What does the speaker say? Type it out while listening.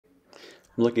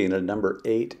I'm looking at a number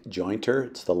 8 jointer.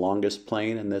 It's the longest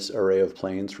plane in this array of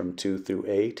planes from 2 through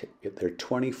 8. They're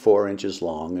 24 inches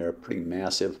long. They're a pretty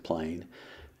massive plane,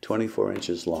 24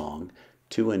 inches long,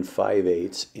 2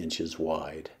 5/8 inches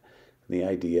wide. The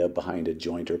idea behind a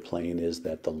jointer plane is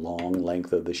that the long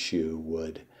length of the shoe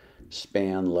would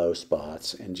span low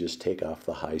spots and just take off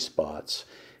the high spots.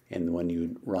 And when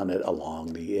you run it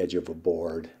along the edge of a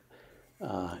board,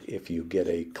 if you get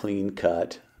a clean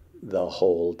cut the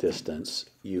whole distance,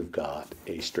 you've got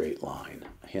a straight line,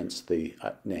 hence the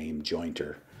name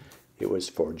jointer. It was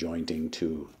for jointing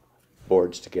two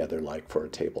boards together, like for a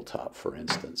tabletop, for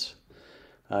instance.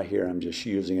 Here I'm just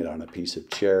using it on a piece of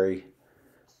cherry.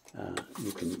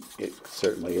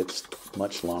 Certainly it's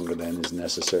much longer than is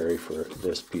necessary for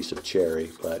this piece of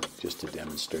cherry, but just to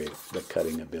demonstrate the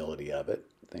cutting ability of it.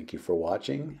 Thank you for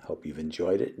watching. Hope you've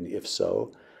enjoyed it, and if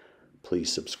so,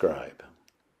 please subscribe.